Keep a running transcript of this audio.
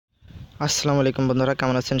আসসালামু আলাইকুম বন্ধুরা,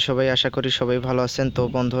 কেমন আছেন সবাই? আশা করি সবাই ভালো আছেন। তো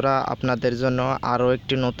বন্ধুরা, আপনাদের জন্য আরও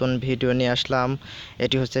একটি নতুন ভিডিও নিয়ে আসলাম।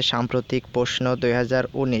 এটি হচ্ছে সাম্প্রতিক প্রশ্ন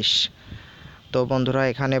 2019। তো বন্ধুরা,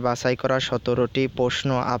 এখানে বাছাই করা 17টি প্রশ্ন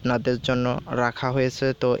আপনাদের জন্য রাখা হয়েছে।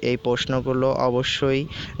 তো এই প্রশ্নগুলো অবশ্যই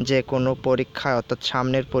যে কোনো পরীক্ষা অর্থাৎ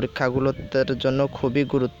সামনের পরীক্ষাগুলোর জন্য খুবই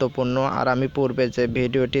গুরুত্বপূর্ণ। আর আমি পূর্বে যে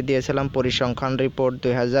ভিডিওটি দিয়েছিলাম পরিসংখ্যান রিপোর্ট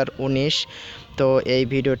 2019, তো এই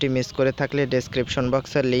ভিডিওটি মিস করে থাকলে ডেসক্রিপশন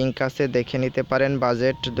বক্সে লিঙ্ক আছে, দেখে নিতে পারেন।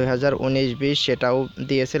 বাজেট 2019-20 সেটাও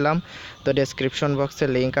দিয়েছিলাম, তো ডেসক্রিপশন বক্সে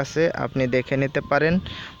লিঙ্ক আছে, আপনি দেখে নিতে পারেন।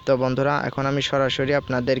 তো বন্ধুরা, এখন আমি সরাসরি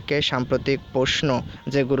আপনাদেরকে সাম্প্রতিক প্রশ্ন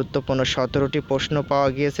যে গুরুত্বপূর্ণ 17টি প্রশ্ন পাওয়া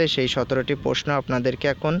গিয়েছে, সেই 17টি প্রশ্ন আপনাদেরকে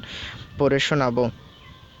এখন পড়ে শোনাবো।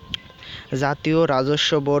 জাতীয়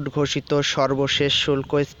রাজস্ব বোর্ড ঘোষিত সর্বশেষ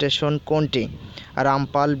শুল্ক স্টেশন কোনটি?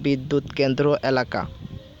 রামপাল বিদ্যুৎ কেন্দ্র এলাকা।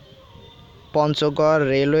 পঞ্চগড়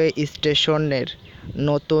রেলওয়ে স্টেশনের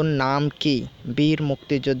নতুন নাম কি? বীর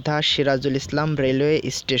মুক্তিযোদ্ধা সিরাজুল ইসলাম রেলওয়ে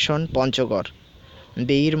স্টেশন, পঞ্চগড়।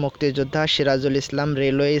 বীর মুক্তিযোদ্ধা সিরাজুল ইসলাম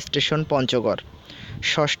রেলওয়ে স্টেশন, পঞ্চগড়।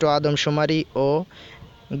 ষষ্ঠ আদমশুমারি ও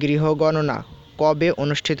গৃহগণনা কবে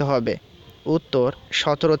অনুষ্ঠিত হবে? উত্তর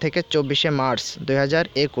 17 থেকে 24 মার্চ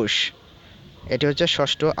 2021। এটি হচ্ছে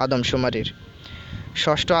ষষ্ঠ আদমশুমারির।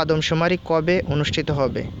 ষষ্ঠ আদমশুমারি কবে অনুষ্ঠিত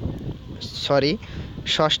হবে?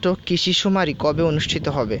 ষষ্ঠ কৃষিশুমারি কবে অনুষ্ঠিত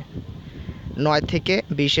হবে? 9 থেকে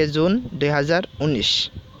 20 জুন 2019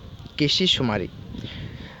 কৃষিশুমারি।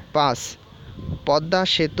 5. পদ্মা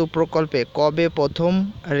সেতু প্রকল্পে কবে প্রথম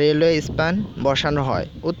রেলওয়ে স্প্যান বসানো হয়?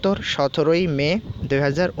 উত্তর 17 মে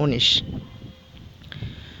 2019।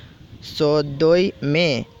 14 মে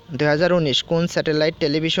 2019 কোন স্যাটেলাইট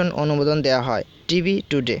টেলিভিশন অনুমোদন দেওয়া হয়? TV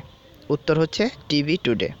today. উত্তর হচ্ছে টিভি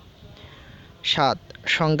টুডে। 7.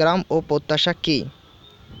 সংগ্রাম ও প্রত্যাশা কি?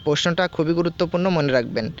 প্রশ্নটা খুবই গুরুত্বপূর্ণ, মনে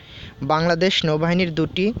রাখবেন। বাংলাদেশ নৌবাহিনীর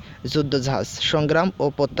দুটি যুদ্ধজাহাজ। সংগ্রাম ও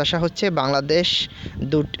প্রত্যাশা হচ্ছে বাংলাদেশ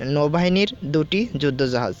নৌবাহিনীর দুটি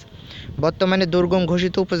যুদ্ধজাহাজ। বর্তমানে দুর্গম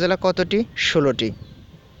ঘোষিত উপজেলা কতটি? 16টি।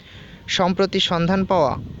 সম্প্রতি সন্ধান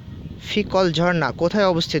পাওয়া ফিকল ঝর্ণা কোথায়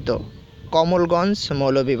অবস্থিত? কমলগঞ্জ,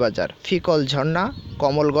 মৌলভীবাজার। ফিকল ঝর্ণা,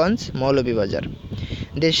 কমলগঞ্জ, মৌলভীবাজার।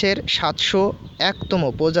 দেশের 701তম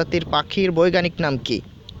প্রজাতির পাখির বৈজ্ঞানিক নাম কি?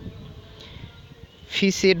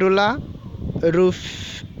 ফিসিডুলা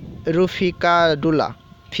রুফিকাডুলা।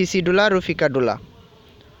 ফিসিডুলা রুফিকাডুলা।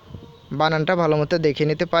 বানানটা ভালো মতো দেখে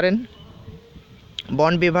নিতে পারেন।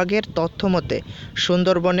 বন বিভাগের তথ্য মতে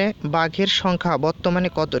সুন্দরবনে বাঘের সংখ্যা বর্তমানে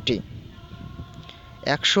কতটি?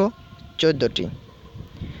 114টি।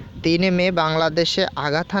 3 মে বাংলাদেশে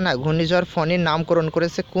আঘাত হানা ঘূর্ণিঝড় ফণীর নামকরণ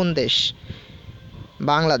করেছে কোন দেশ?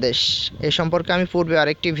 বাংলাদেশ। এ সম্পর্কে আমি পূর্বে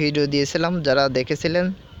আরেকটি ভিডিও দিয়েছিলাম, যারা দেখেছিলেন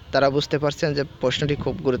তারা বুঝতে পারছেন যে প্রশ্নটি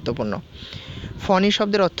খুব গুরুত্বপূর্ণ। ফণী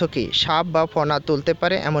শব্দের অর্থ কী? সাপ বা ফণা তুলতে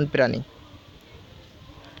পারে এমন প্রাণী।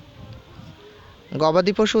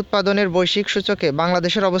 গবাদি পশু উৎপাদনের বৈশ্বিক সূচকে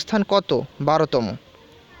বাংলাদেশের অবস্থান কত? 12তম।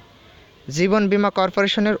 জীবন বীমা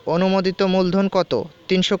কর্পোরেশনের অনুমোদিত মূলধন কত?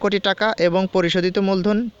 300 কোটি টাকা এবং পরিশোধিত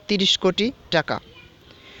মূলধন 30 কোটি টাকা।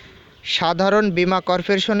 সাধারণ বীমা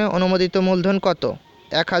কর্পোরেশনে অনুমোদিত মূলধন কত?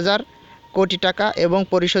 1000 কোটি টাকা এবং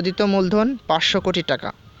পরিশোধিত মূলধন 500 কোটি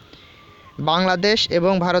টাকা। বাংলাদেশ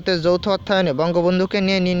এবং ভারতের যৌথ অর্থায়নে বঙ্গবন্ধুকে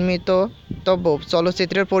নিয়ে নির্মিতব্য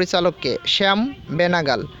চলচ্চিত্রের পরিচালককে? শ্যাম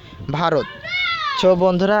বেনাগাল, ভারত। তো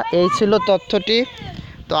বন্ধুরা, এই ছিল তথ্যটি।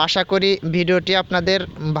 তো আশা করি ভিডিওটি আপনাদের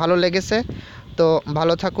ভালো লেগেছে। তো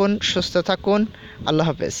ভালো থাকুন, সুস্থ থাকুন, আল্লাহ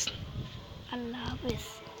হাফেজ।